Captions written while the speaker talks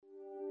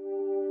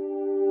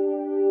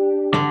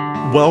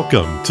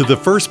Welcome to the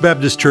First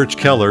Baptist Church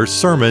Keller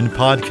Sermon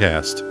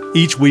Podcast.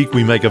 Each week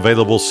we make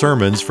available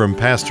sermons from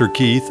Pastor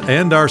Keith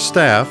and our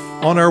staff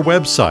on our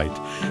website,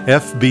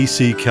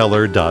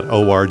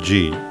 fbckeller.org.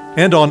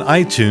 And on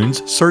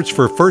iTunes, search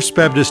for First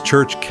Baptist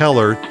Church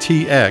Keller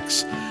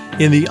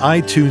TX in the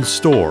iTunes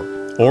Store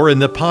or in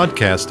the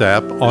podcast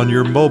app on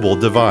your mobile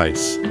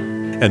device.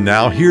 And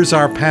now here's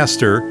our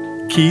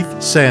pastor,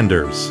 Keith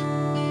Sanders.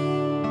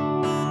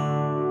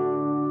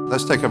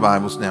 Let's take our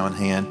Bibles now in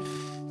hand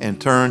and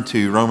turn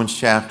to Romans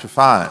chapter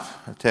 5.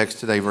 Our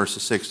text today,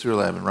 verses 6 through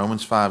 11.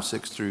 Romans 5,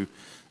 6 through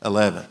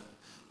 11. One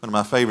of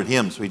my favorite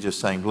hymns we just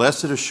sang,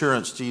 Blessed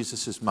Assurance,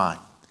 Jesus is Mine.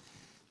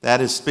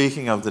 That is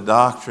speaking of the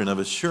doctrine of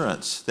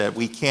assurance, that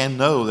we can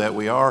know that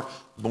we are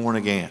born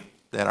again,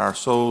 that our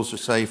souls are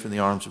safe in the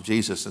arms of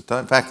Jesus. In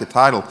fact, the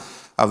title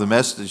of the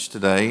message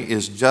today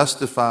is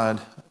Justified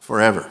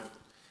Forever.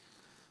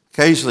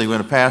 Occasionally, when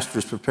a pastor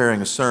is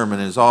preparing a sermon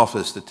in his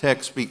office, the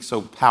text speaks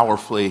so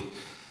powerfully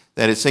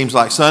that it seems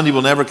like Sunday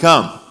will never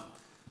come,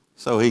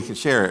 so he can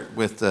share it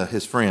with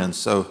his friends.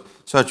 So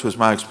such was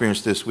my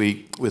experience this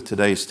week with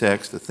today's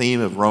text. The theme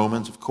of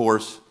Romans, of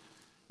course,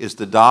 is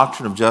the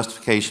doctrine of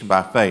justification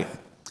by faith.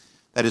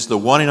 That is the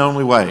one and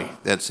only way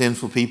that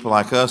sinful people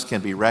like us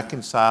can be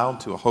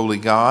reconciled to a holy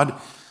God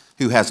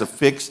who has a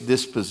fixed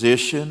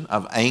disposition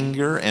of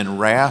anger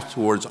and wrath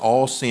towards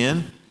all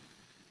sin.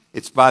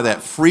 It's by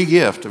that free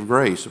gift of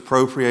grace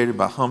appropriated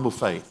by humble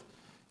faith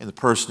in the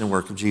person and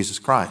work of Jesus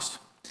Christ.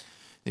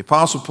 The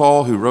Apostle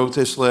Paul, who wrote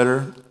this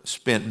letter,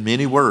 spent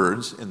many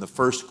words in the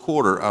first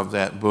quarter of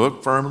that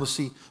book,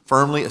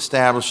 firmly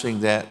establishing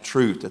that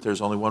truth, that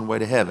there's only one way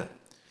to heaven.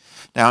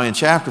 Now, in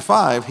chapter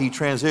 5, he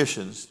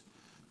transitions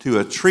to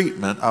a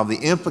treatment of the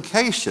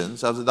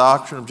implications of the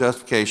doctrine of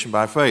justification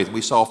by faith.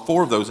 We saw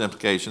 4 of those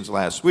implications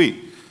last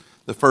week.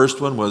 The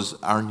first one was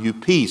our new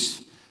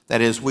peace.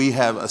 That is, we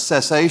have a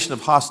cessation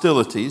of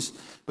hostilities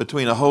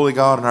between a holy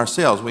God and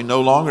ourselves. We no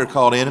longer are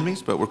called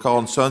enemies, but we're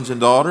called sons and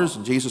daughters,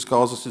 and Jesus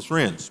calls us his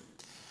friends.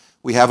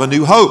 We have a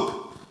new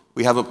hope.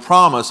 We have a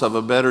promise of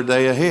a better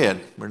day ahead.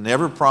 We're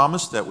never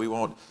promised that we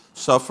won't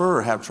suffer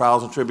or have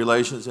trials and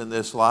tribulations in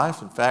this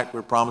life. In fact,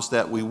 we're promised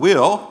that we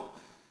will.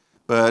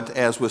 But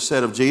as was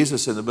said of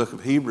Jesus in the book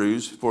of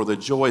Hebrews, for the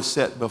joy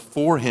set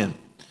before him,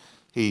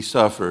 he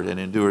suffered and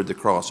endured the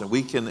cross. And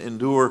we can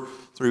endure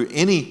through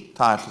any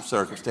type of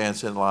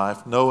circumstance in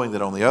life, knowing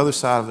that on the other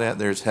side of that,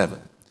 there's heaven.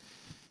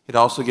 It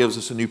also gives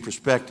us a new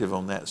perspective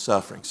on that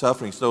suffering.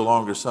 Suffering is no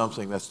longer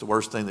something that's the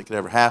worst thing that could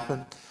ever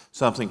happen,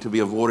 something to be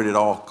avoided at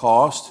all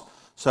costs.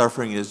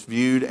 Suffering is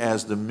viewed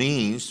as the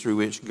means through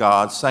which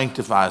God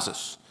sanctifies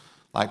us,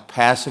 like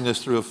passing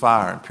us through a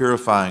fire and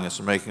purifying us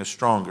and making us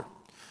stronger,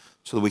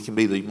 so that we can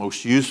be the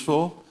most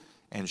useful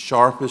and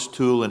sharpest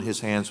tool in his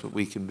hands that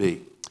we can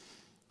be.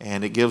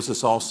 And it gives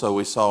us also,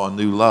 we saw, a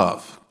new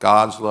love.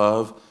 God's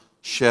love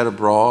shed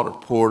abroad or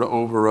poured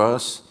over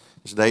us.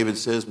 As David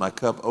says, my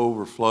cup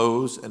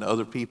overflows and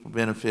other people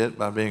benefit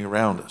by being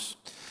around us.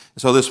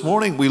 And so this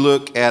morning we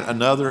look at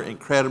another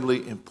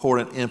incredibly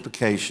important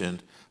implication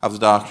of the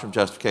doctrine of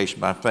justification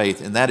by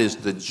faith, and that is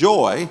the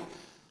joy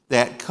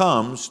that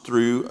comes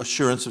through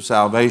assurance of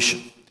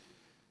salvation.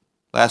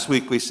 Last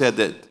week we said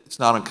that it's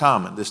not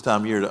uncommon this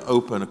time of year to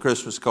open a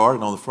Christmas card,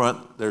 and on the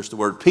front there's the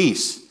word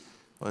peace.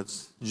 Well,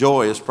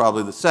 joy is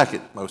probably the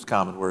second most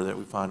common word that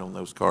we find on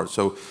those cards.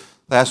 So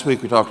last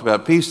week we talked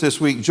about peace, this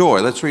week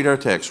joy. Let's read our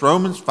text.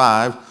 Romans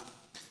 5,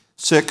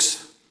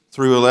 6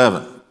 through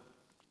 11.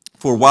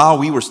 For while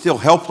we were still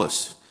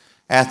helpless,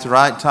 at the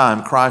right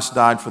time Christ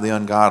died for the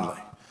ungodly.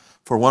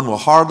 For one will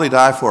hardly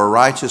die for a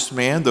righteous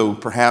man, though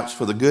perhaps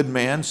for the good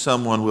man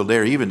someone will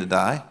dare even to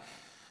die.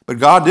 But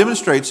God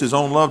demonstrates his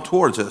own love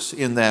towards us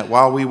in that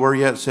while we were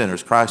yet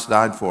sinners, Christ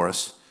died for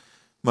us.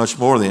 Much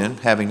more then,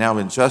 having now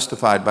been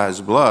justified by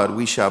his blood,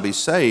 we shall be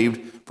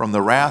saved from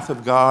the wrath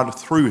of God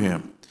through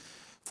him.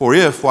 For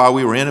if, while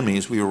we were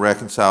enemies, we were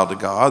reconciled to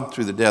God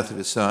through the death of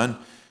his Son,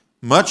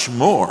 much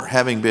more,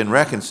 having been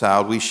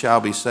reconciled, we shall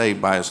be saved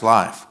by his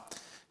life.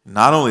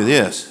 Not only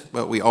this,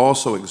 but we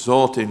also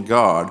exult in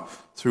God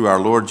through our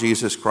Lord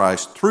Jesus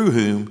Christ, through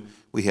whom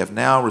we have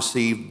now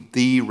received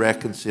the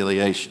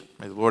reconciliation.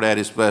 May the Lord add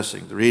his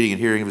blessing, the reading and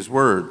hearing of his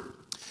word.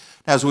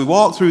 As we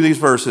walk through these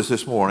verses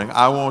this morning,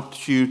 I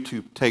want you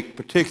to take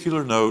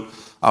particular note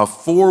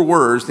of 4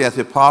 words that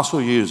the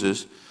apostle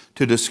uses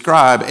to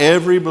describe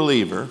every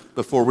believer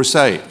before we're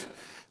saved.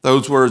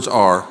 Those words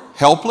are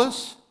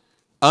helpless,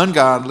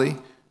 ungodly,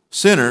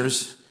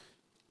 sinners,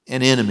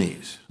 and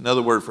enemies.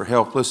 Another word for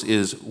helpless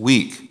is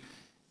weak. It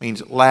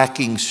means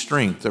lacking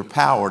strength or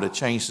power to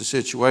change the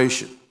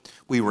situation.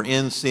 We were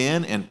in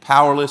sin and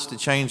powerless to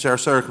change our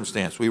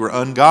circumstance. We were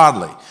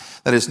ungodly.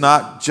 That is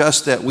not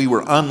just that we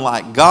were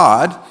unlike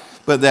God,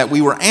 but that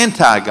we were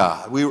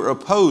anti-God. We were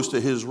opposed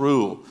to his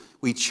rule.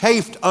 We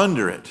chafed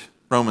under it,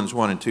 Romans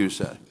 1 and 2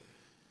 say.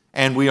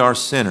 And we are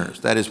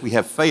sinners. That is, we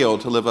have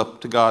failed to live up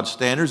to God's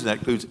standards, and that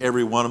includes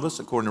every one of us,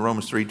 according to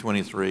Romans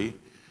 3:23.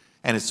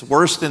 And it's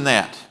worse than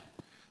that.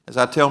 As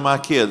I tell my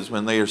kids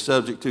when they are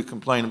subject to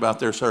complain about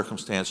their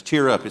circumstance,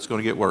 cheer up, it's going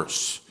to get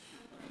worse.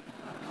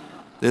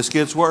 This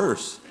gets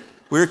worse.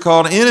 We're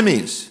called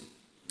enemies.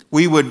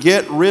 We would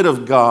get rid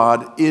of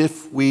God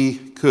if we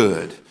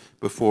could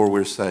before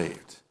we're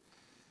saved.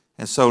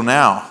 And so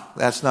now,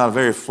 that's not a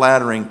very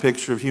flattering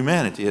picture of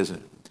humanity, is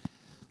it?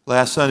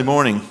 Last Sunday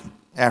morning,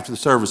 after the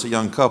service, a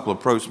young couple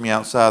approached me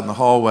outside in the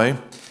hallway,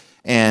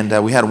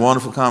 and we had a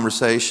wonderful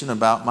conversation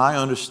about my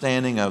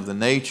understanding of the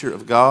nature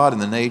of God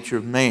and the nature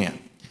of man.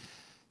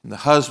 And the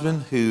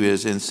husband, who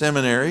is in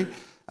seminary,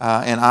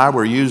 and I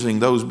were using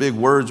those big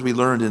words we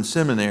learned in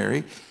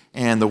seminary,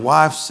 and the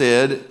wife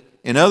said,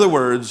 in other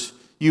words,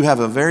 you have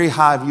a very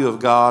high view of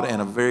God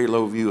and a very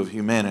low view of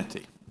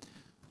humanity.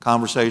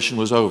 Conversation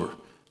was over.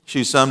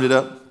 She summed it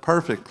up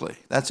perfectly.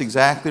 That's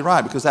exactly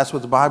right, because that's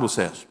what the Bible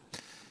says.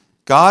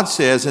 God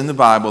says in the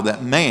Bible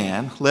that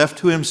man, left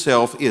to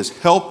himself, is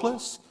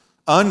helpless,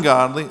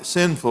 ungodly,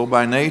 sinful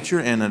by nature,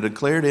 and a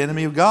declared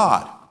enemy of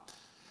God.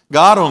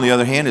 God, on the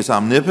other hand, is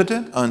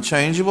omnipotent,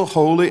 unchangeable,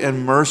 holy,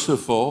 and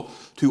merciful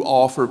to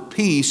offer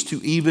peace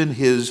to even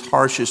his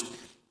harshest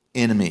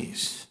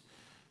enemies.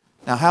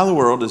 Now, how in the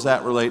world does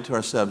that relate to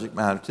our subject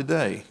matter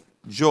today?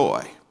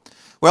 Joy.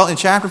 Well, in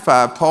chapter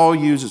 5, Paul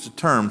uses a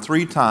term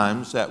 3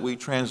 times that we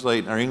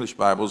translate in our English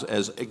Bibles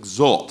as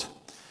exult.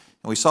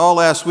 And we saw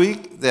last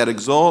week that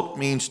exult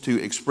means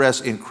to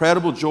express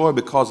incredible joy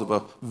because of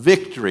a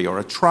victory or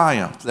a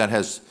triumph that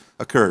has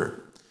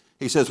occurred.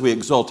 He says we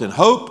exult in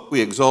hope,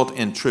 we exult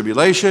in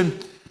tribulation,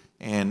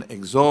 and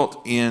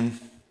exult in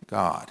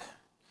God.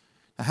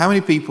 Now, how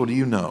many people do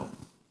you know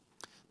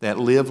that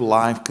live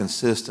life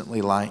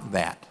consistently like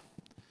that?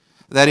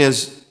 That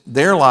is,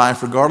 their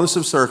life, regardless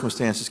of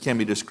circumstances, can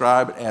be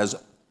described as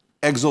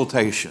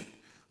exultation,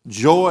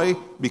 joy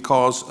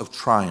because of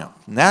triumph.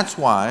 And that's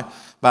why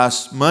by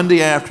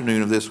Monday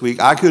afternoon of this week,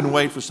 I couldn't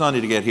wait for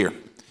Sunday to get here,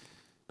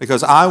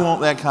 because I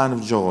want that kind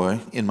of joy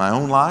in my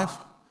own life,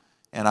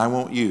 and I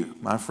want you,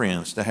 my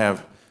friends, to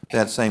have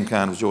that same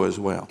kind of joy as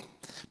well.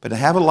 But to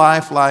have a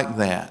life like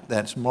that,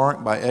 that's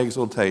marked by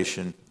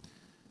exaltation,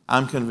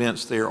 I'm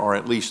convinced there are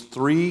at least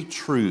 3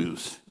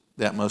 truths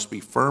that must be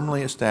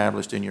firmly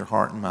established in your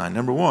heart and mind.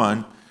 Number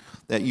 1,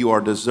 that you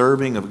are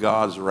deserving of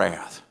God's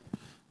wrath.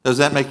 Does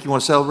that make you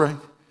want to celebrate?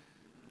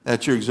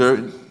 That you're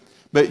exerting?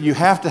 But you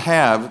have to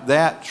have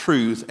that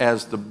truth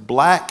as the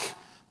black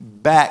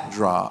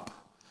backdrop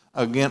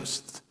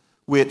against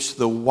which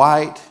the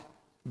white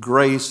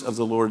grace of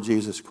the Lord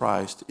Jesus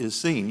Christ is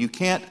seen. You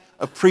can't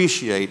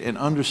appreciate and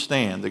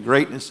understand the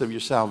greatness of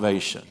your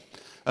salvation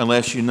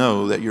unless you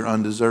know that you're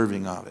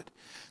undeserving of it.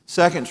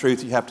 Second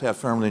truth you have to have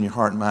firmly in your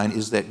heart and mind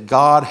is that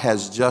God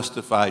has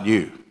justified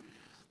you,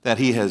 that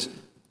he has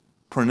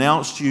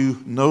pronounced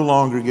you no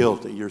longer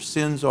guilty. Your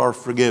sins are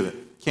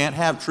forgiven. Can't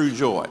have true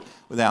joy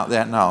without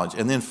that knowledge.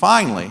 And then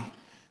finally,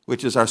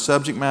 which is our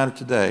subject matter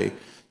today,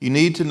 you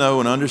need to know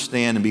and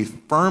understand and be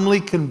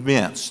firmly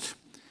convinced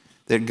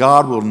that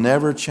God will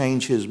never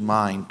change his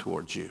mind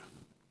towards you.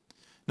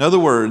 In other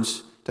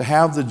words, to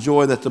have the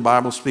joy that the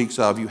Bible speaks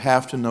of, you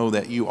have to know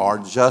that you are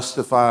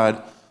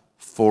justified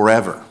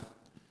forever.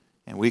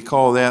 And we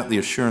call that the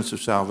assurance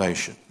of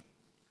salvation.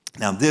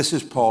 Now, this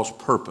is Paul's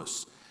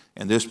purpose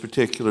in this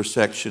particular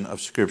section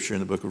of Scripture in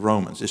the book of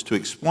Romans, is to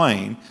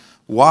explain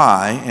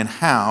why and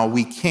how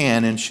we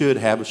can and should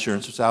have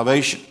assurance of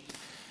salvation.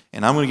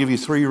 And I'm going to give you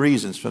 3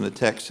 reasons from the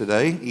text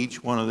today,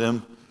 each one of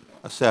them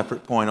a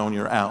separate point on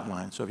your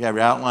outline. So if you have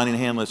your outline in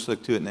hand, let's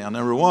look to it now.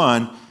 Number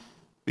 1,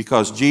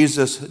 because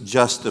Jesus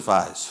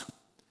justifies.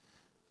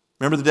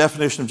 Remember the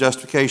definition of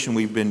justification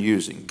we've been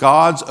using.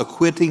 God's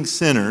acquitting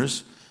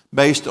sinners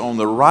based on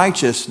the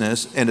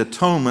righteousness and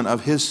atonement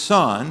of his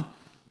Son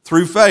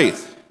through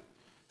faith.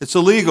 It's a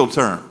legal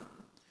term.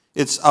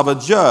 It's of a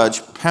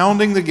judge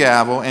pounding the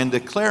gavel and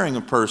declaring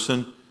a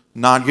person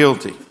not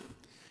guilty.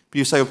 If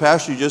you say, well,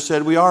 Pastor, you just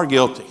said we are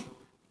guilty.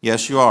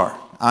 Yes, you are.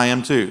 I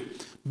am too.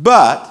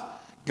 But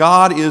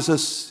God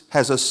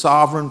has a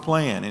sovereign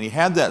plan, and he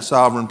had that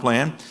sovereign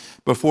plan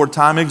before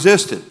time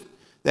existed.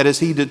 That is,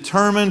 he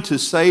determined to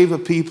save a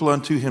people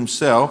unto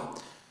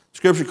himself.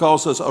 Scripture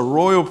calls us a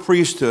royal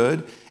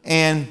priesthood,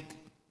 and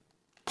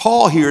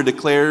Paul here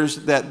declares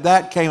that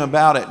that came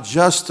about at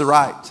just the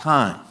right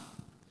time.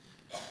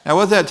 Now,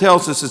 what that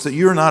tells us is that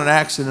you're not an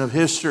accident of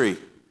history.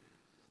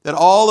 That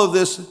all of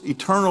this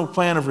eternal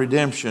plan of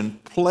redemption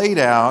played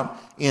out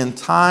in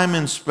time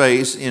and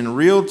space, in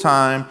real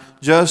time,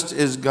 just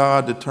as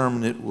God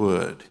determined it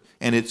would.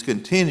 And it's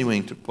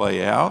continuing to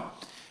play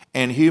out.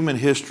 And human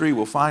history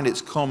will find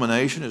its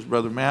culmination, as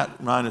Brother Matt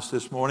reminded us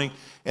this morning,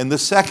 in the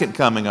second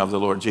coming of the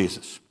Lord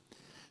Jesus.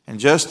 And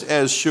just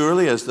as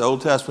surely as the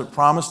Old Testament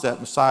promised that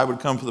Messiah would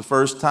come for the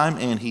first time,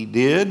 and he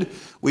did,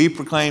 we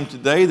proclaim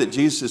today that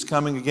Jesus is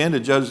coming again to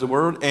judge the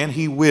world, and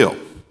he will.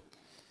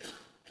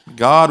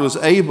 God was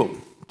able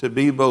to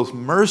be both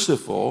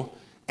merciful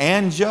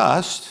and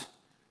just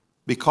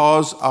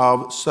because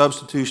of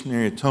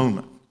substitutionary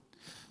atonement.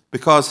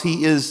 Because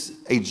he is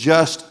a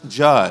just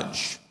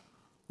judge,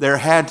 there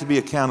had to be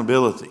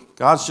accountability.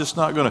 God's just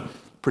not going to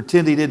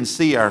pretend he didn't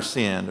see our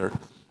sin or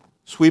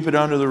sweep it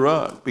under the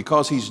rug.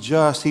 Because he's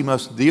just, he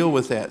must deal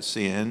with that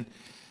sin.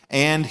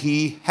 And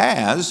he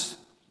has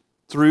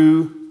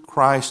through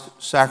Christ's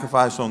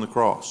sacrifice on the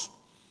cross,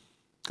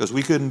 because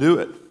we couldn't do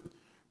it.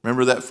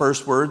 Remember that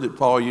first word that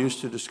Paul used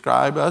to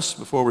describe us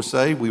before we're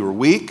saved? We were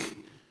weak.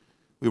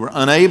 We were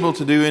unable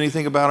to do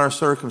anything about our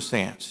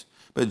circumstance.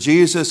 But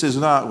Jesus is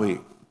not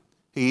weak.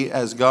 He,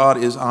 as God,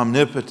 is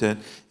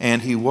omnipotent,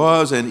 and he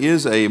was and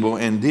is able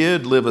and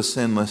did live a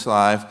sinless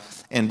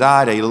life and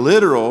died a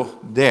literal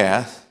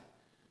death,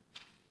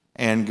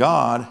 and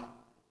God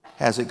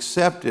has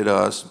accepted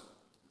us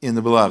in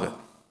the beloved.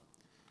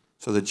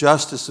 So the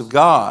justice of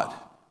God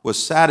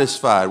was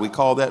satisfied. We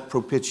call that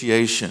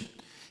propitiation.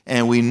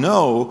 And we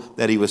know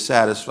that he was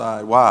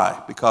satisfied.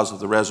 Why? Because of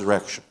the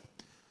resurrection.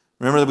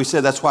 Remember that we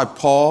said that's why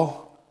Paul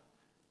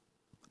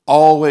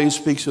always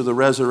speaks of the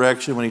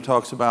resurrection when he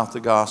talks about the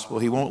gospel.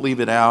 He won't leave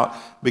it out,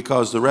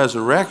 because the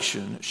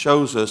resurrection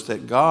shows us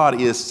that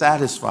God is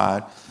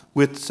satisfied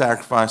with the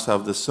sacrifice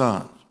of the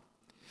Son.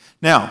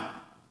 Now,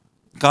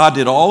 God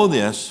did all of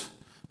this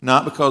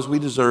not because we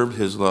deserved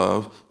his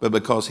love, but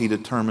because he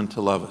determined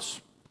to love us.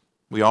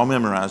 We all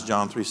memorized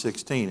John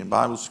 3:16 in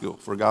Bible school.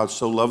 For God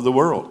so loved the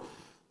world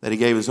that he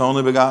gave his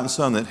only begotten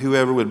Son, that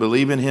whoever would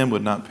believe in him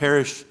would not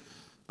perish,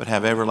 but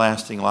have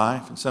everlasting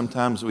life. And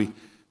sometimes we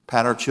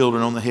pat our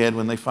children on the head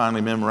when they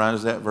finally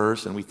memorize that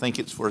verse, and we think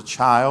it's for a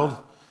child.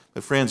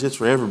 But friends, it's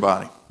for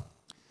everybody.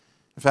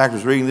 In fact, I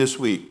was reading this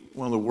week,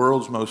 one of the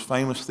world's most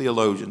famous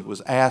theologians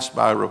was asked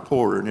by a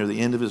reporter near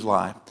the end of his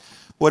life,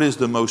 what is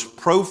the most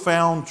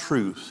profound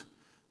truth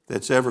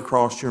that's ever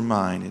crossed your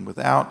mind? And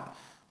without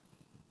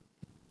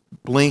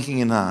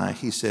blinking an eye,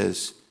 he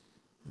says,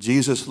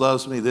 Jesus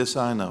loves me, this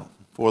I know,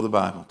 for the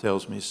Bible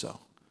tells me so.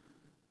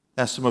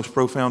 That's the most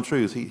profound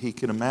truth. He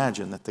could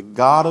imagine that the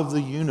God of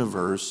the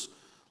universe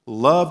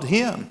loved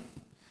him,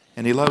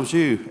 and he loves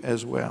you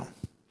as well.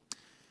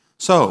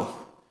 So,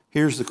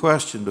 here's the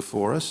question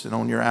before us and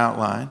on your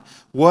outline.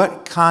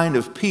 What kind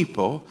of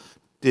people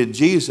did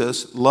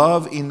Jesus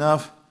love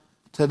enough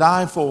to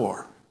die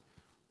for?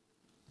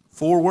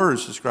 4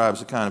 words describes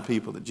the kind of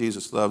people that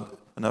Jesus loved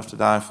enough to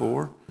die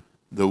for.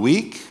 The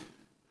weak,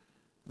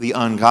 the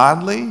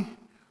ungodly,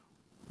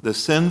 the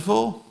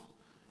sinful,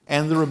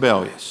 and the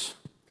rebellious.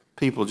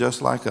 People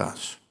just like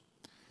us.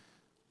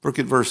 Look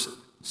at verse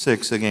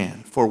 6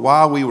 again. For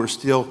while we were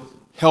still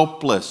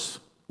helpless,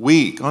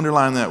 weak,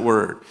 underline that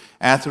word.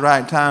 At the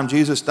right time,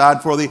 Jesus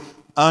died for the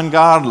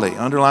ungodly,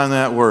 underline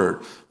that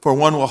word. For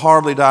one will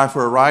hardly die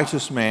for a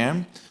righteous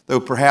man,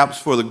 though perhaps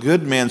for the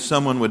good man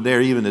someone would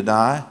dare even to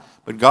die.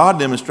 But God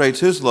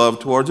demonstrates his love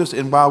towards us,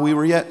 and while we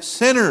were yet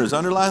sinners,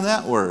 underline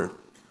that word,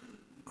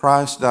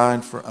 Christ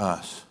died for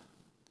us.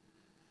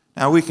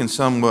 Now we can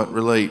somewhat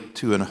relate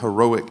to an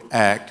heroic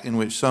act in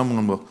which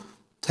someone will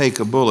take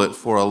a bullet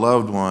for a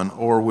loved one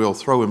or will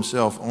throw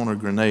himself on a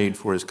grenade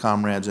for his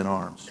comrades in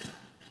arms.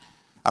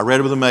 I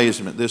read with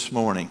amazement this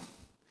morning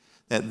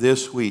that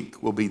this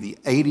week will be the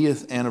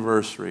 80th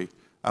anniversary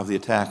of the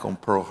attack on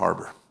Pearl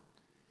Harbor.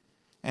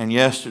 And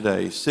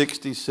yesterday,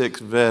 66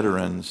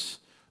 veterans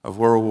of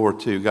World War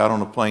II got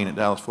on a plane at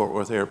Dallas-Fort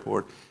Worth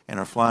Airport and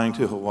are flying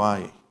to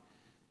Hawaii.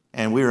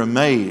 And we're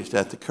amazed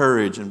at the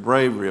courage and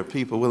bravery of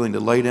people willing to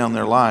lay down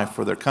their life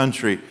for their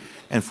country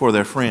and for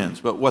their friends.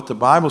 But what the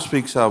Bible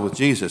speaks of with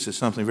Jesus is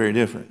something very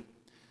different.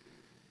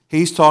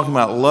 He's talking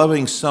about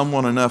loving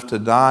someone enough to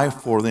die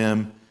for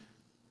them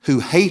who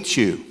hate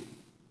you.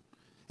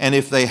 And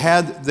if they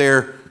had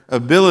their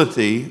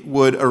ability,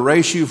 would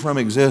erase you from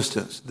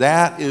existence.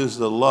 That is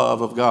the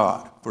love of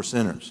God for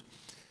sinners.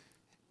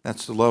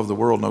 That's the love the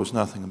world knows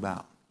nothing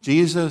about.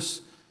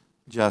 Jesus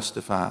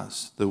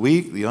justifies the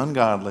weak, the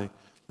ungodly,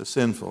 the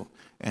sinful,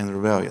 and the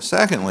rebellious.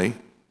 Secondly,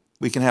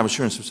 we can have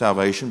assurance of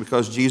salvation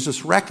because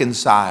Jesus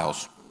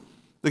reconciles.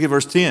 Look at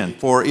verse 10.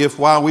 For if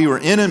while we were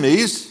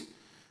enemies,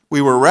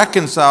 we were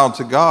reconciled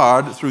to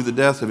God through the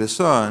death of his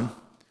Son,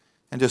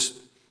 and just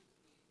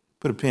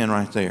put a pin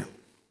right there.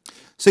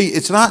 See,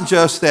 it's not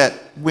just that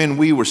when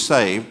we were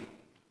saved,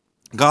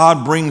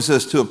 God brings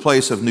us to a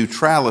place of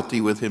neutrality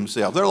with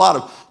himself. There are a lot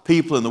of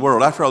people in the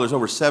world. After all, there's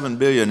over 7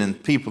 billion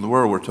people in the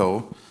world, we're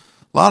told.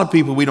 A lot of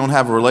people we don't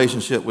have a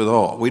relationship with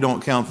all. We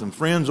don't count them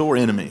friends or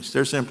enemies.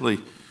 They're simply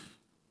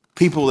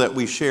people that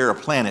we share a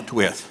planet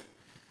with.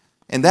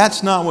 And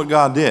that's not what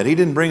God did. He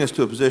didn't bring us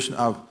to a position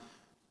of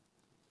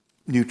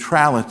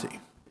neutrality.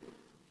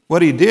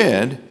 What he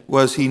did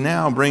was he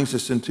now brings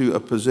us into a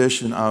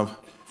position of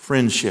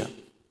friendship,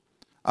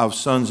 of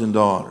sons and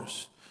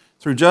daughters.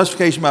 Through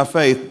justification by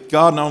faith,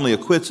 God not only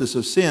acquits us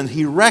of sin,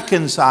 he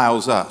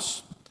reconciles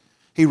us.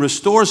 He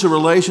restores a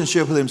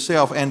relationship with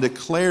himself and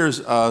declares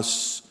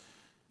us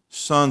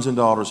sons and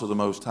daughters of the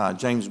Most High.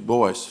 James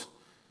Boyce,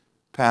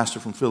 pastor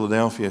from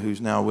Philadelphia who's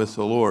now with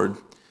the Lord,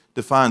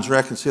 defines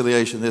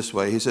reconciliation this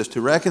way. He says,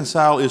 to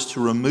reconcile is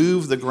to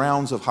remove the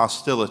grounds of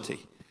hostility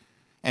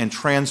and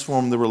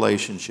transform the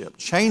relationship,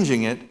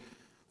 changing it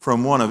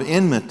from one of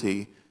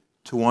enmity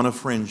to one of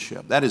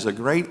friendship. That is a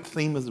great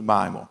theme of the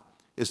Bible,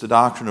 is the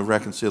doctrine of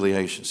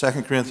reconciliation.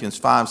 2 Corinthians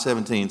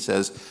 5:17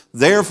 says,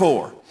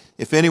 therefore,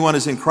 if anyone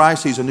is in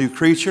Christ, he's a new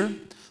creature.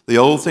 The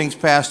old things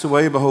passed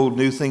away, behold,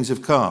 new things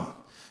have come.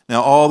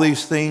 Now all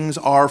these things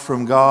are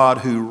from God,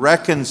 who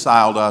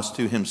reconciled us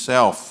to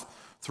himself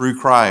through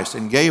Christ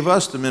and gave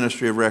us the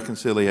ministry of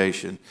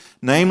reconciliation.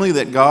 Namely,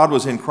 that God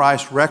was in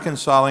Christ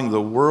reconciling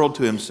the world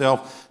to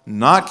himself,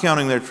 not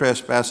counting their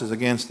trespasses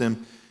against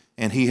them,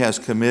 and he has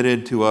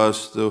committed to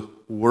us the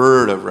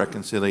word of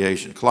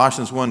reconciliation.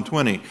 Colossians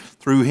 1:20,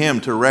 through him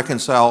to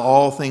reconcile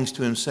all things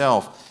to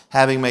himself,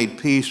 having made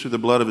peace through the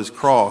blood of his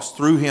cross.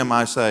 Through him,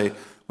 I say,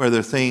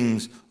 whether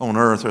things on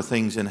earth or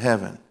things in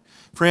heaven.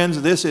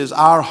 Friends, this is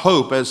our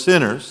hope as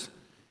sinners,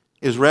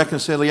 is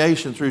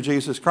reconciliation through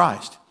Jesus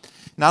Christ.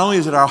 Not only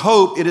is it our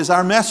hope, it is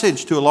our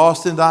message to a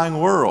lost and dying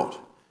world.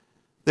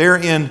 There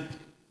in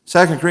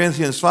 2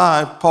 Corinthians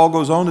 5, Paul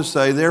goes on to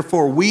say,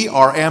 therefore we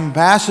are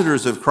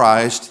ambassadors of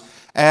Christ,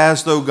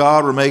 as though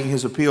God were making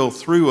his appeal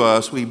through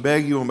us. We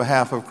beg you on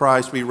behalf of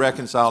Christ, be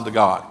reconciled to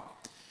God.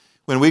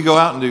 When we go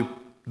out and do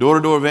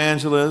door-to-door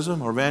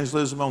evangelism or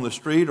evangelism on the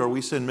street, or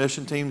we send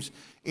mission teams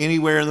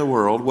anywhere in the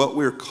world, what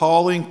we're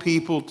calling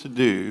people to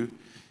do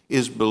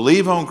is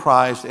believe on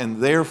Christ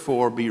and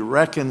therefore be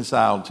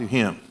reconciled to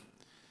him.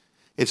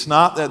 It's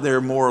not that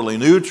they're morally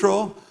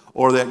neutral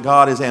or that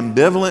God is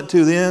ambivalent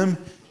to them.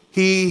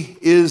 He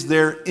is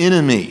their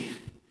enemy.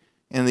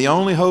 And the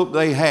only hope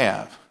they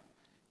have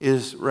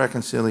is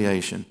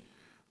reconciliation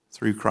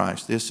through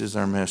Christ. This is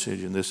our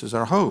message and this is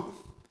our hope.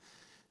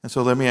 And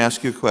so let me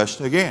ask you a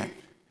question again.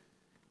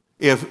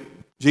 If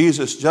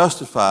Jesus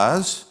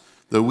justifies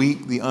the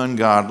weak, the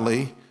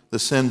ungodly, the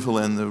sinful,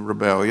 and the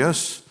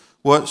rebellious,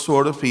 what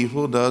sort of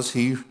people does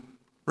he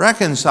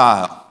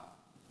reconcile?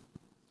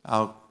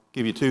 I'll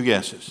give you two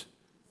guesses.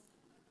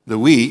 The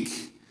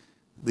weak,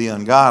 the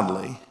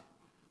ungodly,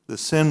 the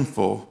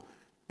sinful,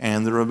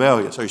 and the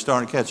rebellious. Are you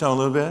starting to catch on a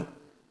little bit?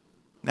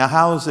 Now,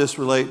 how does this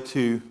relate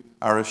to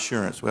our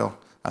assurance? Well,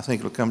 I think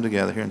it'll come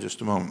together here in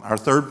just a moment. Our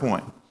third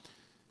point,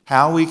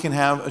 how we can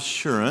have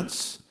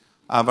assurance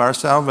of our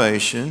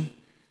salvation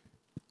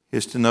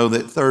is to know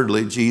that,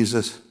 thirdly,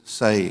 Jesus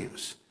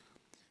saves.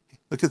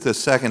 Look at the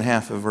second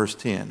half of verse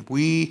 10.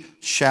 We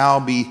shall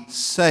be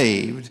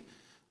saved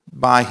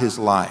by his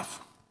life.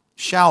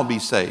 Shall be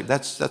saved.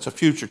 That's a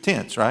future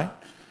tense, right?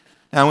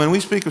 Now, when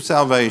we speak of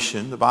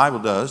salvation, the Bible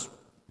does,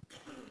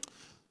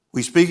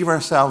 we speak of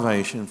our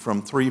salvation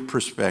from three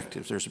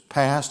perspectives. There's a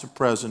past, a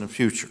present, and a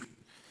future.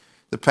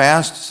 The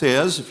past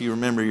says, if you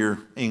remember your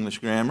English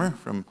grammar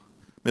from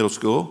middle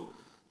school,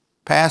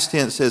 past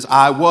tense says,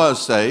 I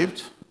was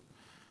saved.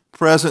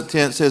 Present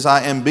tense says,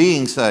 I am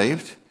being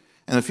saved.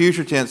 And the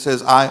future tense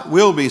says, I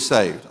will be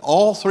saved.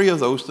 All three of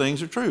those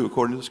things are true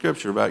according to the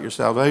Scripture about your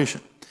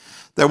salvation.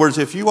 In other words,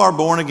 if you are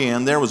born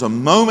again, there was a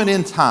moment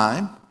in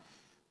time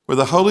where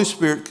the Holy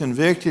Spirit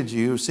convicted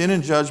you of sin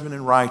and judgment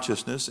and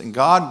righteousness, and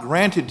God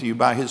granted to you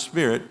by his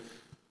Spirit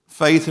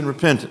faith and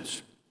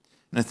repentance.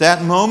 And at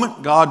that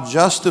moment, God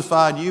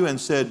justified you and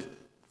said,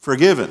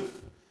 forgiven,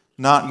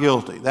 not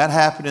guilty. That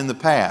happened in the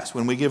past.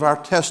 When we give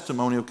our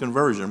testimony of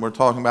conversion, we're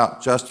talking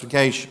about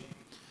justification.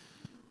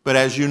 But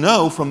as you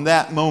know, from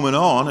that moment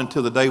on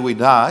until the day we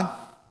die,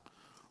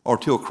 or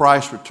till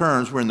Christ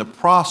returns, we're in the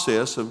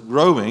process of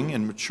growing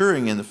and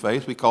maturing in the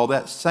faith. We call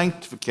that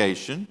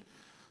sanctification.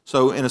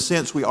 So in a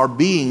sense, we are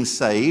being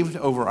saved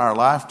over our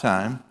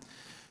lifetime.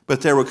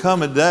 But there will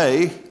come a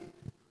day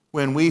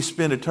when we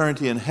spend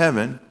eternity in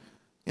heaven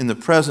in the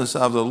presence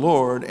of the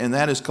Lord, and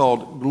that is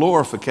called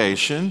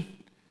glorification.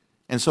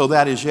 And so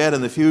that is yet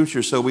in the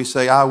future. So we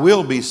say, I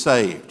will be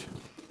saved.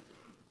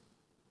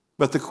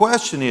 But the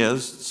question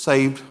is,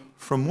 saved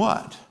from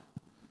what?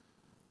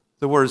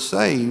 The word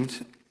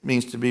saved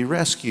means to be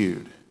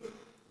rescued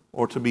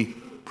or to be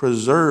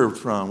preserved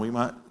from. We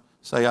might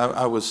say,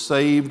 I was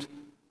saved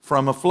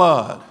from a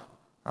flood,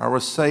 or I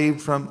was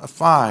saved from a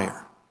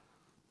fire.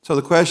 So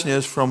the question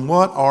is, from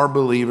what are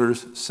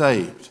believers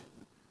saved?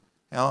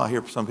 Now, I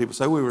hear some people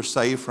say, we were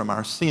saved from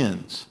our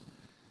sins.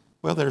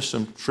 Well, there's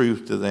some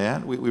truth to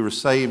that. We were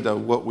saved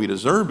of what we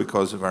deserve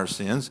because of our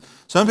sins.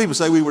 Some people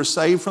say we were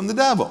saved from the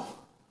devil.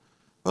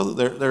 Well,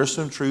 there's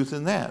some truth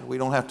in that. We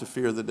don't have to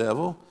fear the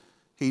devil.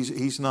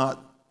 He's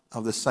not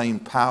of the same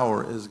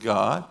power as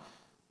God.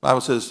 The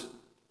Bible says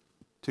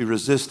to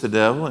resist the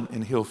devil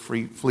and he'll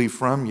flee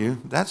from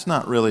you. That's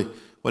not really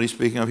what he's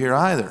speaking of here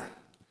either.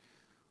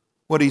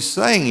 What he's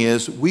saying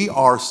is we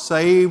are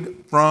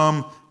saved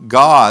from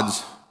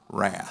God's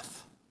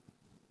wrath.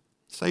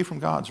 Saved from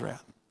God's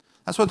wrath.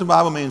 That's what the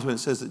Bible means when it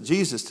says that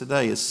Jesus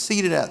today is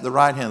seated at the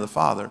right hand of the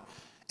Father,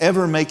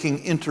 ever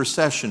making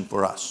intercession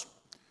for us.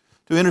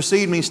 To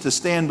intercede means to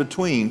stand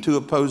between two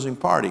opposing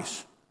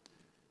parties.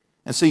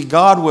 And see,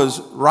 God was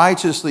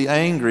righteously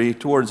angry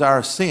towards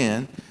our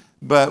sin,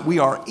 but we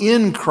are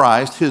in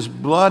Christ. His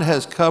blood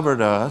has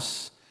covered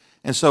us,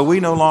 and so we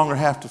no longer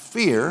have to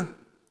fear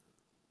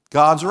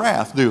God's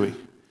wrath, do we?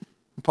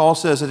 Paul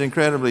says it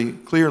incredibly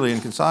clearly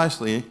and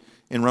concisely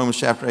in Romans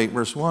chapter 8,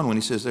 verse 1, when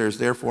he says, there is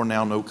therefore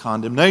now no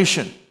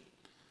condemnation,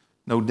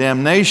 no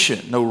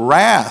damnation, no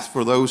wrath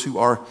for those who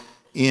are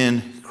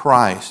in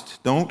Christ.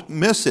 Don't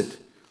miss it.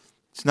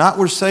 It's not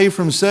we're saved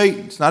from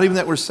Satan. It's not even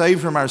that we're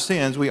saved from our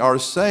sins. We are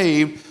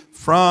saved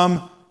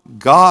from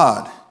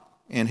God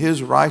and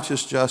his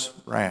righteous just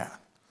wrath.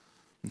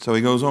 And so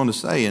he goes on to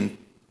say in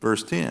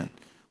verse 10,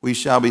 we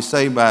shall be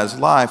saved by his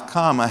life,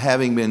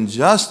 having been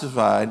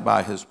justified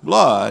by his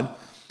blood,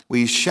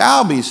 we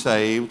shall be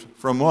saved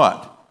from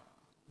what?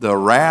 The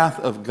wrath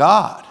of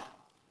God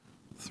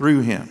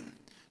through him.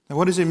 Now,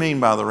 what does he mean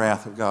by the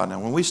wrath of God? Now,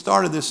 when we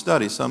started this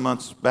study some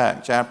months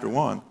back, chapter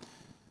 1,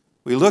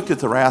 we looked at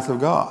the wrath of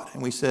God,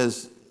 and we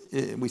said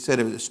it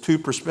was two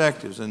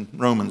perspectives in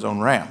Romans on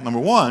wrath. Number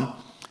one,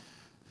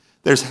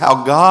 there's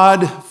how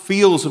God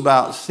feels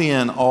about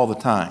sin all the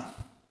time.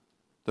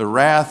 The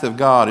wrath of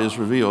God is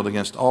revealed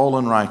against all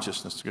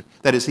unrighteousness.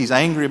 That is, he's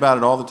angry about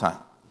it all the time.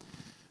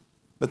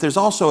 But there's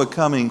also a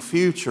coming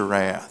future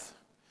wrath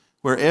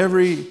where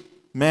every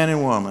man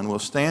and woman will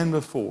stand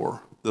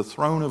before the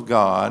throne of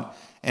God,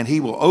 and he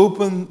will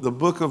open the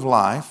book of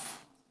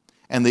life,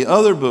 and the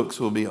other books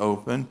will be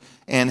opened,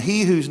 and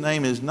he whose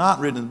name is not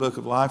written in the book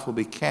of life will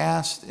be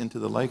cast into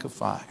the lake of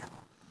fire.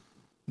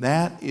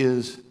 That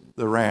is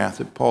the wrath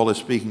that Paul is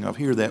speaking of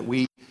here, that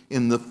we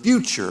in the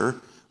future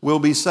will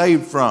be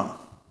saved from.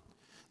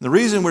 The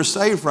reason we're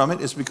saved from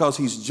it is because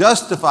he's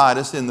justified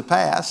us in the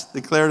past,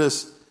 declared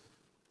us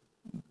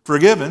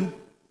forgiven.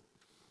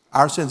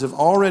 Our sins have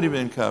already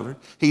been covered.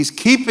 He's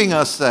keeping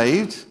us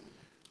saved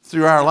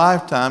through our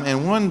lifetime,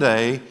 and one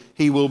day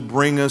he will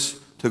bring us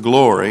to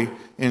glory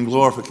in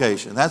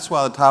glorification. That's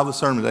why the title of the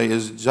sermon today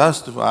is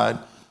Justified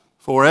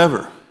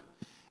Forever.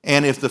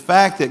 And if the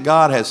fact that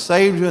God has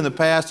saved you in the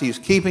past, he's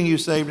keeping you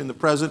saved in the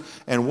present,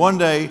 and one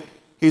day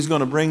he's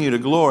going to bring you to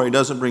glory,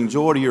 doesn't bring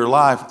joy to your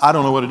life, I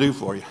don't know what to do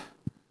for you.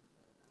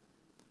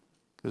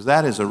 Because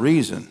that is a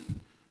reason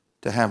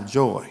to have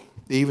joy,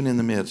 even in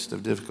the midst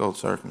of difficult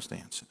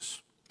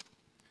circumstances.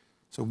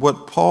 So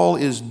what Paul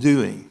is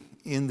doing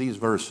in these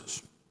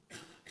verses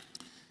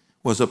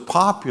was a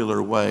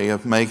popular way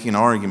of making an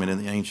argument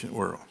in the ancient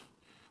world,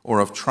 or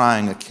of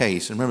trying a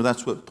case. And remember,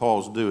 that's what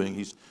Paul's doing.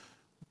 He's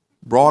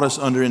brought us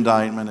under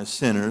indictment as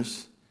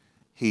sinners.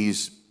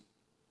 He's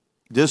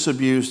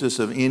disabused us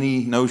of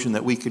any notion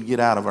that we could get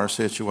out of our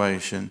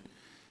situation.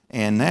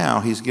 And now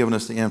he's given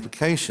us the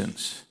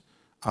implications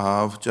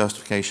of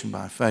justification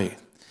by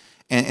faith.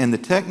 And the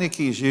technique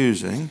he's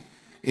using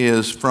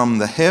is from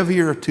the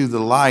heavier to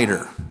the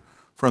lighter,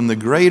 from the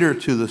greater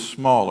to the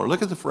smaller.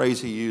 Look at the phrase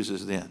he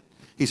uses then.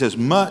 He says,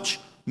 much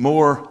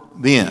more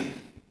than.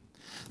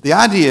 The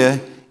idea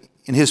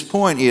in his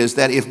point is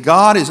that if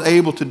God is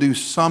able to do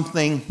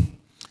something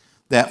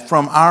that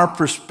from our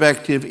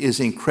perspective is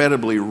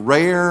incredibly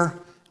rare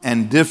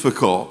and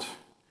difficult,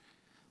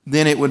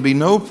 then it would be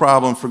no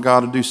problem for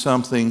God to do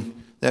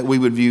something that we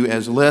would view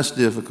as less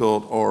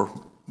difficult or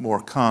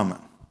more common.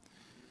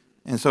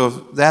 And so if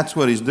that's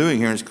what he's doing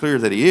here, and it's clear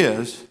that he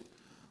is,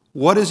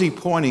 what is he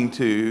pointing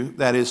to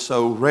that is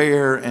so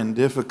rare and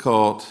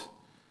difficult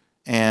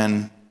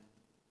and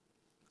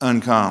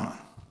uncommon?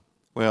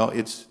 Well,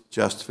 it's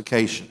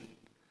justification.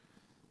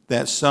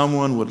 That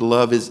someone would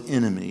love his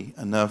enemy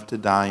enough to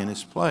die in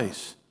his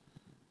place.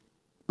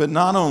 But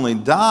not only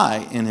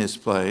die in his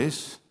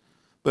place,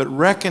 but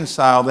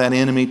reconcile that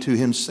enemy to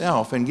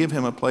himself and give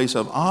him a place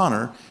of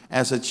honor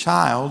as a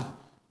child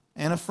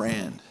and a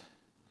friend.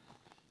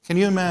 Can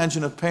you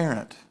imagine a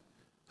parent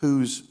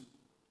whose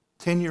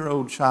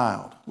 10-year-old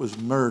child was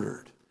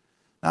murdered,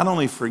 not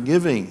only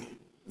forgiving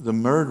the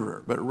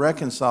murderer, but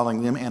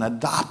reconciling them and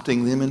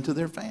adopting them into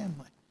their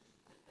family?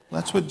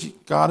 That's what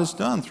God has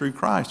done through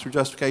Christ, through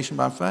justification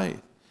by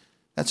faith.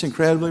 That's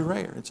incredibly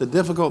rare. It's a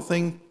difficult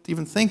thing to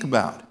even think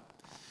about.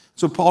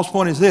 So Paul's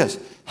point is this: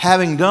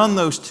 having done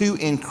those two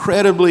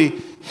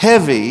incredibly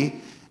heavy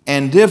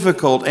and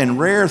difficult and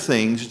rare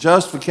things,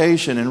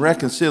 justification and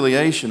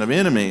reconciliation of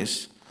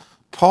enemies,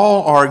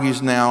 Paul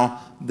argues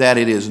now that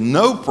it is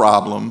no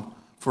problem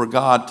for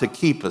God to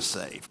keep us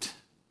saved.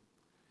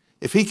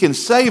 If he can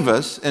save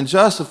us and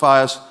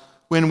justify us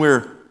when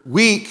we're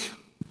weak,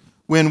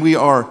 when we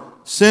are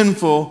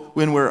sinful,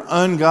 when we're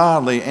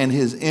ungodly and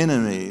his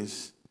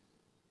enemies,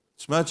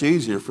 it's much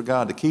easier for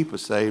God to keep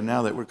us saved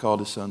now that we're called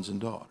his sons and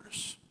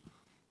daughters.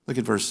 Look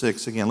at verse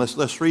 6 again.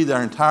 Let's read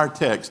our entire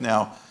text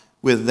now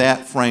with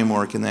that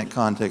framework and that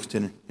context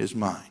in his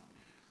mind.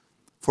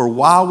 For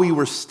while we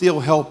were still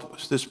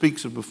helpless, this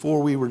speaks of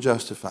before we were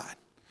justified,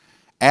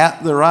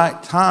 at the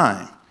right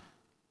time,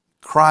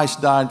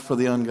 Christ died for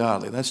the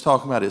ungodly. That's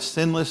talking about his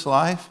sinless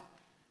life,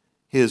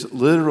 his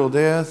literal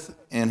death,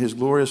 and his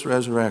glorious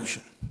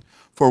resurrection.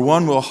 For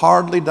one will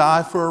hardly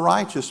die for a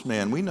righteous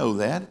man. We know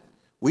that.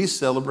 We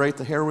celebrate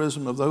the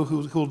heroism of those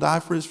who will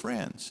die for his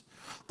friends.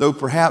 Though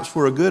perhaps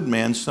for a good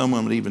man,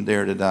 someone would even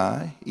dare to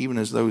die, even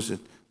as those in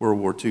World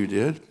War II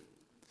did.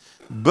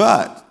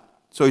 But,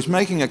 so he's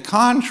making a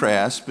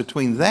contrast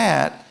between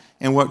that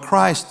and what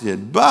Christ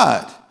did.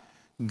 But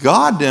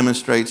God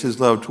demonstrates his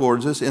love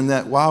towards us in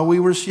that while we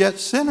were yet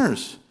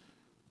sinners,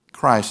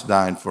 Christ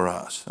died for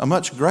us. A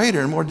much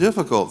greater and more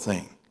difficult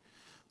thing.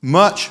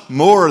 Much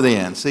more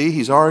than. See,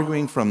 he's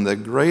arguing from the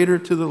greater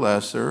to the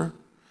lesser.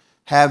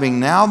 Having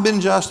now been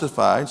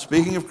justified,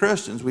 speaking of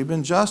Christians, we've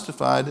been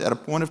justified at a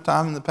point of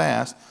time in the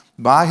past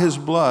by his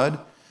blood.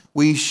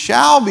 we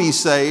shall be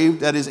saved,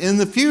 that is in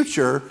the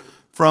future,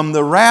 from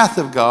the wrath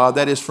of God,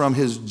 that is from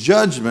his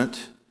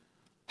judgment.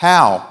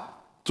 How?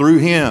 Through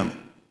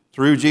him,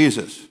 through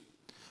Jesus.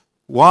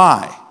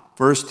 Why?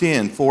 Verse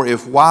 10, for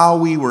if while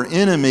we were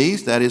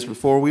enemies, that is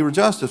before we were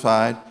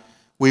justified,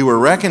 we were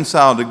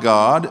reconciled to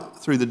God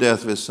through the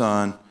death of his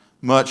Son,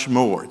 much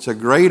more. It's a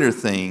greater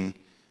thing,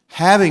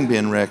 having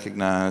been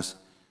recognized,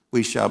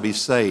 we shall be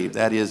saved,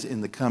 that is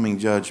in the coming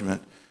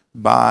judgment,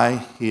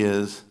 by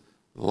his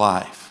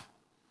life.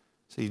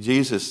 See,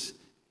 Jesus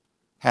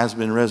has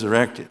been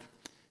resurrected,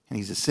 and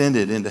he's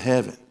ascended into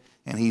heaven,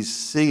 and he's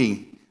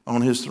sitting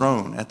on his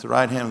throne at the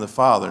right hand of the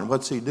Father. And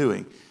what's he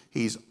doing?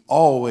 He's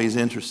always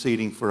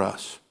interceding for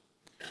us.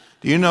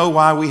 Do you know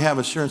why we have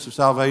assurance of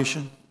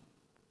salvation?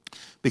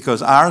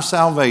 Because our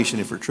salvation,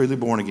 if we're truly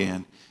born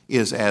again,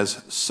 is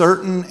as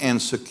certain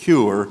and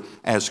secure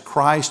as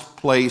Christ's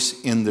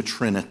place in the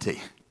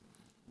Trinity.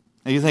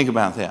 Now you think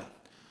about that.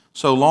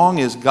 So long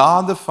as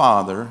God the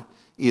Father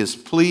is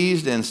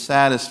pleased and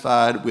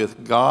satisfied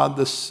with God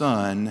the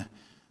Son,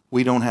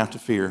 we don't have to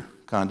fear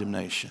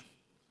condemnation.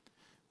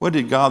 What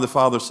did God the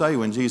Father say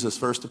when Jesus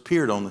first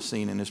appeared on the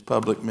scene in his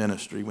public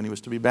ministry, when he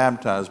was to be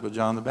baptized by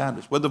John the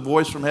Baptist? What did the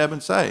voice from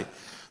heaven say?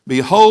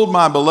 Behold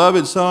my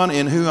beloved Son,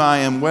 in whom I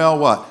am well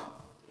what?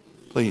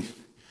 Pleased.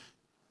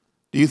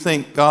 Do you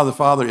think God the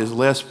Father is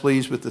less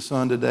pleased with the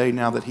Son today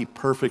now that he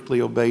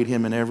perfectly obeyed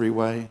him in every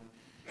way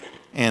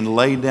and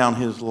laid down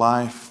his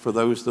life for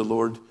those the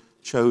Lord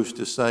chose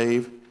to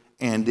save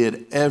and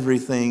did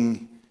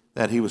everything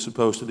that he was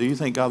supposed to do? You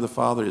think God the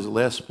Father is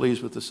less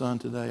pleased with the Son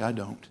today? I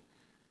don't.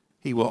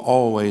 He will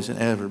always and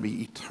ever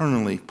be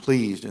eternally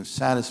pleased and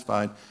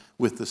satisfied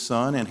with the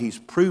Son, and he's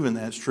proven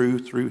that's true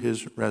through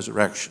his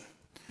resurrection.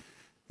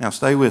 Now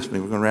stay with me.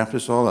 We're going to wrap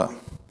this all up.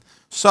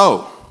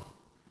 So,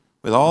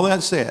 with all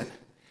that said,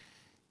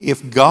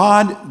 if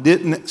God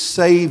didn't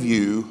save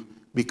you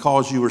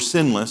because you were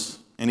sinless,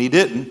 and he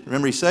didn't,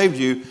 remember he saved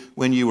you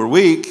when you were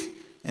weak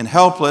and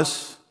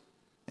helpless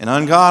and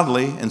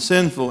ungodly and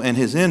sinful and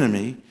his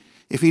enemy.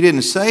 If he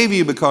didn't save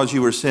you because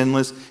you were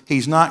sinless,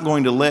 he's not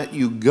going to let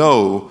you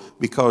go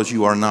because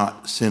you are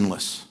not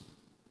sinless.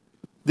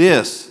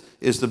 This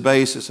is the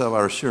basis of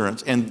our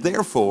assurance and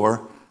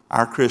therefore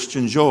our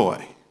Christian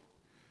joy.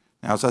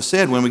 Now, as I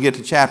said, when we get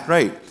to chapter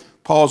 8,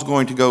 Paul's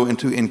going to go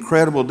into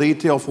incredible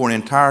detail for an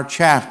entire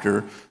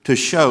chapter to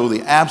show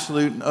the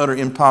absolute and utter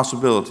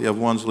impossibility of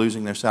one's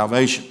losing their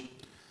salvation.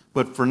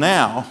 But for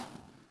now,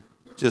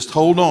 just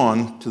hold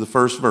on to the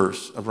first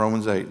verse of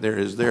Romans 8. There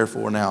is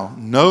therefore now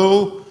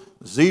no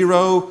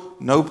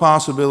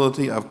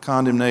possibility of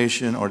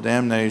condemnation or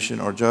damnation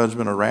or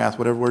judgment or wrath,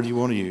 whatever word you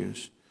want to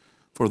use,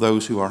 for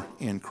those who are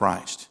in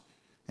Christ.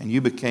 And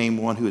you became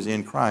one who is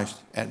in Christ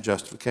at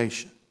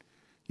justification.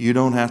 You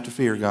don't have to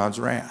fear God's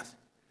wrath.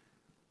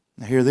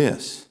 Now hear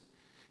this.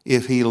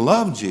 If he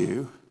loved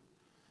you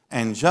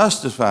and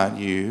justified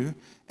you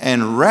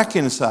and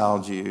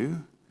reconciled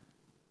you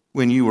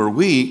when you were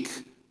weak,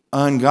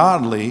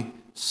 ungodly,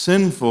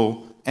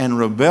 sinful, and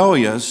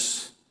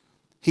rebellious,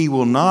 he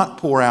will not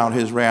pour out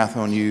his wrath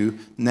on you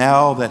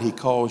now that he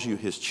calls you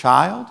his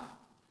child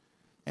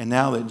and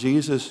now that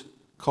Jesus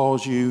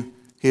calls you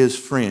his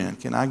friend.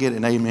 Can I get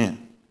an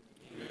amen?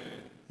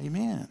 Amen.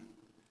 Amen.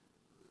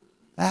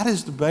 That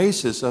is the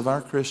basis of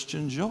our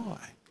Christian joy.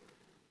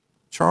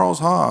 Charles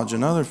Hodge,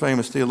 another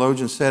famous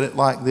theologian, said it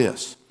like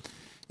this.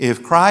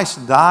 If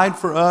Christ died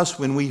for us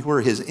when we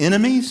were his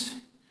enemies,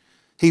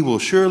 he will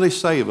surely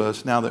save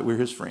us now that we're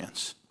his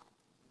friends.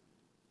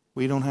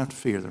 We don't have to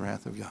fear the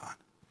wrath of God.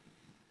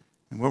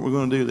 And what we're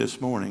going to do this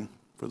morning,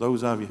 for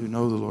those of you who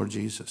know the Lord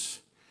Jesus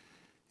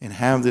and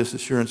have this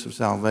assurance of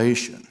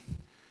salvation,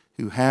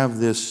 who have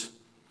this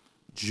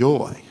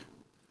joy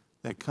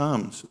that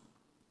comes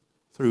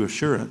through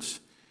assurance,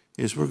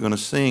 is we're going to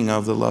sing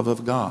of the love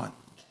of God.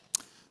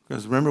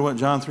 Because remember what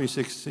John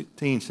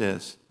 3:16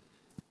 says.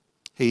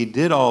 He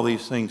did all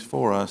these things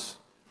for us,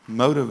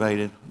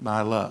 motivated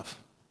by love.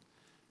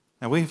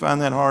 Now we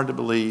find that hard to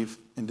believe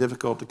and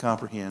difficult to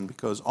comprehend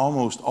because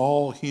almost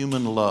all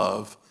human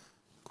love,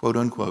 quote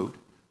unquote,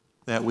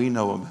 that we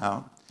know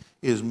about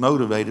is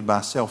motivated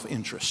by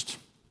self-interest.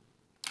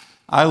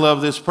 I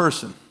love this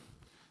person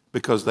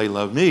because they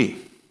love me,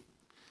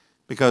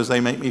 because they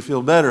make me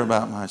feel better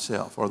about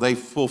myself, or they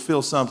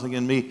fulfill something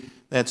in me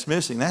that's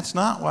missing. That's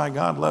not why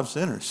God loves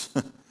sinners.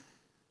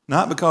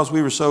 Not because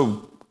we were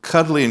so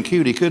cuddly and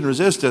cute he couldn't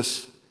resist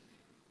us. The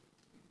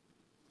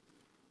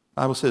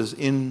Bible says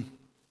in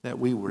that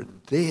we were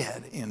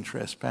dead in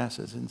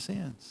trespasses and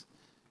sins.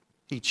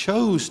 He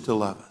chose to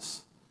love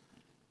us.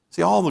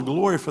 See, all the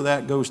glory for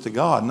that goes to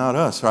God, not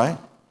us, right?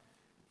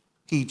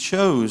 He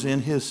chose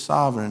in his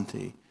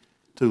sovereignty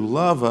to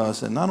love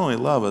us, and not only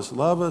love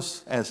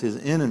us as his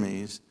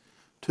enemies,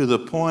 to the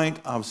point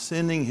of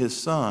sending his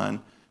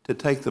Son to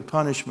take the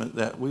punishment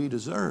that we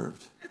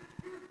deserved.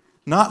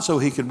 Not so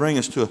he could bring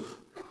us to a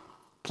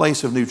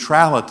place of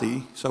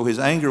neutrality, so his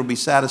anger will be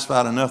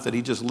satisfied enough that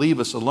he'd just leave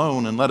us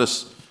alone and let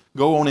us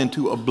go on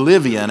into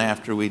oblivion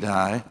after we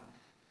die.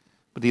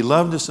 But he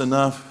loved us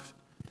enough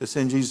to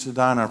send Jesus to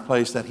die in our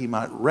place that he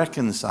might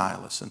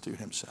reconcile us unto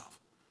himself,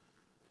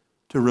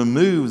 to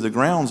remove the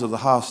grounds of the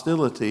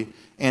hostility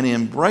and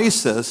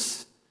embrace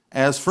us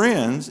as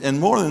friends, and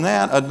more than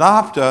that,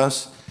 adopt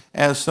us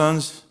as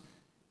sons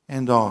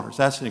and daughters.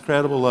 That's an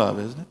incredible love,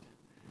 isn't it?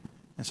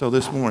 And so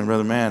this morning,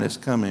 Brother Matt is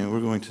coming, and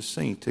we're going to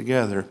sing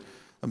together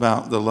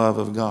about the love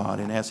of God.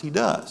 And as he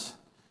does,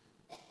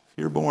 if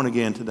you're born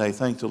again today,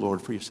 thank the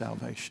Lord for your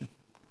salvation.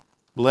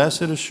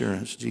 Blessed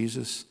assurance,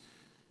 Jesus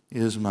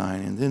is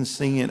mine. And then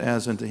sing it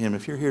as unto him.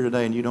 If you're here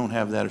today and you don't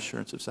have that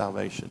assurance of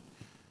salvation,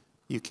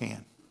 you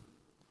can.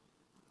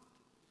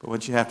 But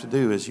what you have to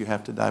do is you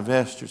have to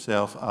divest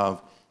yourself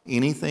of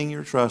anything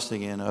you're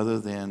trusting in other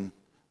than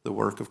the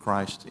work of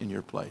Christ in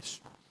your place.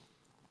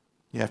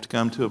 You have to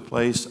come to a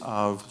place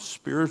of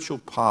spiritual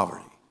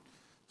poverty.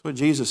 That's what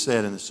Jesus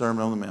said in the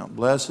Sermon on the Mount.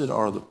 Blessed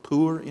are the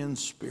poor in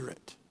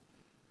spirit.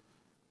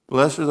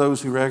 Blessed are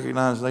those who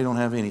recognize they don't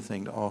have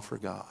anything to offer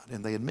God,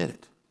 and they admit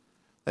it.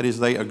 That is,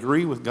 they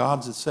agree with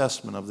God's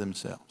assessment of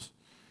themselves.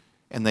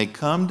 And they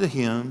come to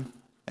him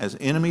as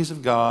enemies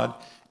of God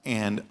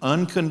and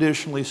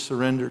unconditionally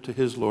surrender to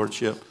his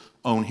lordship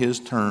on his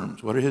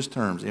terms. What are his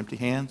terms? Empty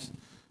hands,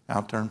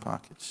 outturned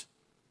pockets.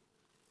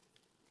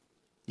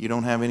 You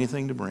don't have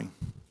anything to bring.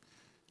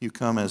 You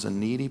come as a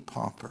needy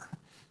pauper.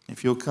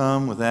 If you'll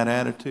come with that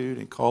attitude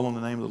and call on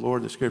the name of the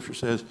Lord, the Scripture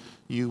says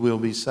you will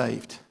be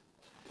saved.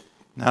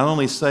 Not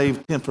only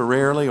saved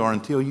temporarily or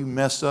until you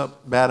mess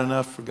up bad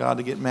enough for God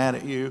to get mad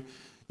at you,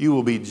 you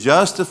will be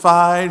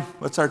justified,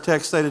 what's our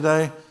text say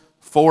today?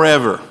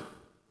 Forever.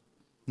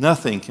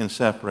 Nothing can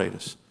separate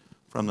us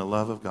from the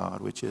love of God,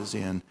 which is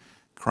in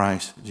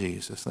Christ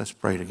Jesus. Let's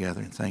pray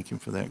together and thank him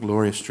for that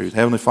glorious truth.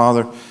 Heavenly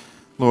Father,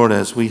 Lord,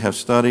 as we have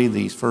studied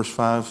these first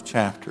 5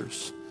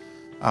 chapters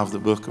of the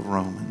book of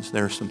Romans,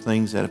 there are some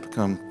things that have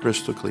become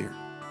crystal clear.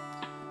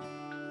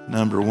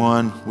 Number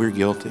one, we're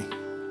guilty.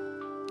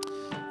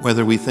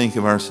 Whether we think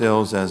of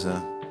ourselves as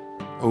an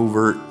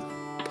overt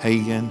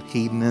pagan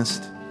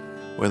hedonist,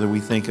 whether we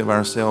think of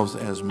ourselves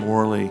as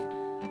morally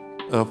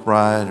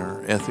upright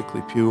or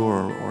ethically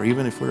pure, or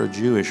even if we're a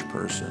Jewish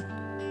person,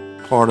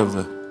 part of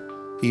the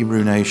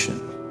Hebrew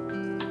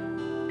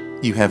nation,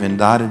 you have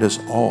indicted us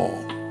all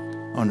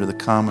under the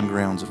common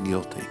grounds of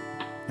guilty.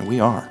 And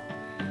we are.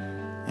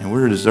 And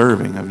we're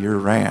deserving of your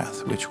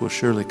wrath, which will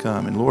surely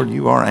come. And Lord,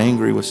 you are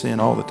angry with sin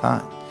all the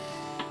time.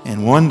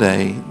 And one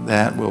day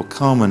that will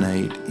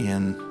culminate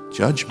in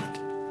judgment.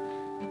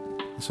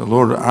 So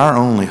Lord, our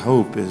only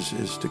hope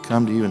is to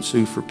come to you and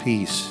sue for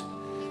peace.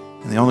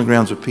 And the only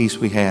grounds of peace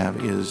we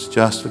have is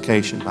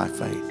justification by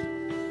faith.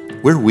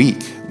 We're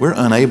weak. We're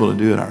unable to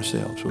do it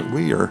ourselves.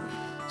 We are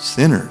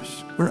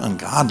sinners. We're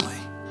ungodly.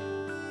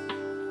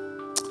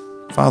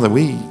 Father,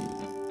 we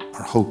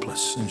are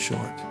hopeless, in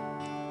short.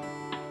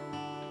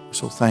 We're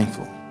so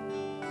thankful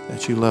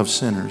that you love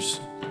sinners,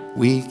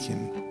 weak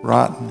and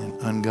rotten and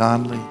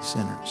ungodly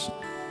sinners,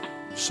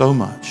 so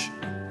much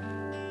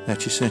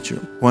that you sent your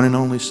one and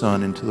only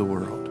Son into the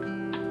world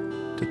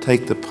to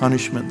take the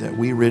punishment that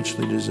we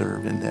richly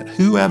deserved, and that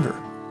whoever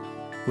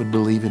would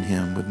believe in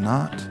him would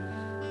not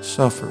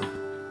suffer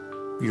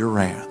your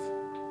wrath,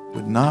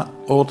 would not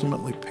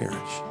ultimately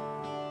perish,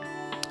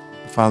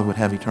 but Father, would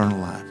have eternal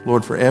life.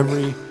 Lord, for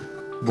every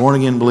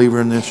born-again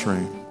believer in this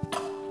room,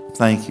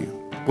 thank you.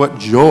 What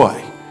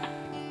joy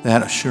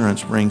that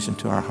assurance brings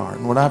into our heart.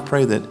 And Lord, I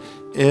pray that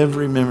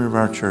every member of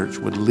our church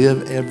would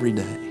live every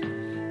day,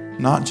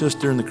 not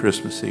just during the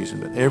Christmas season,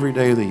 but every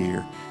day of the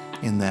year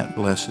in that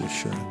blessed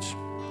assurance.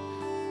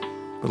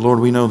 But Lord,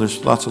 we know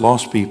there's lots of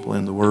lost people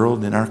in the world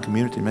and in our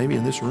community, maybe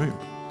in this room.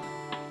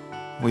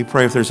 We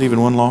pray if there's even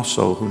one lost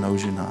soul who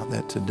knows you not,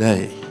 that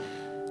today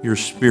your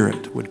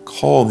Spirit would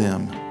call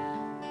them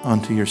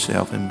unto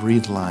yourself and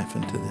breathe life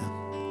into them.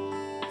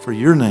 For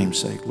your name's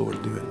sake,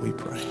 Lord, do it, we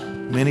pray,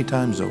 many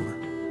times over.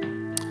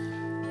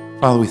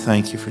 Father, we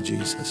thank you for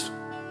Jesus.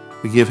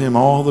 We give him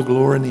all the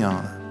glory and the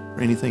honor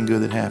for anything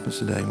good that happens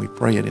today, and we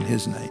pray it in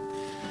his name.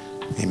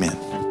 Amen.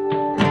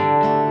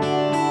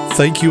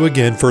 Thank you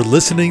again for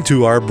listening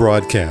to our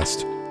broadcast.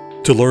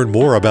 To learn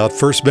more about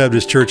First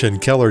Baptist Church in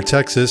Keller,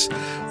 Texas,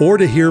 or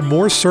to hear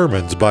more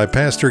sermons by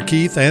Pastor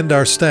Keith and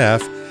our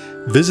staff,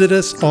 visit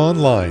us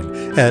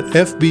online at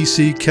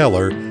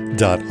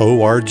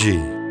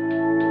fbckeller.org.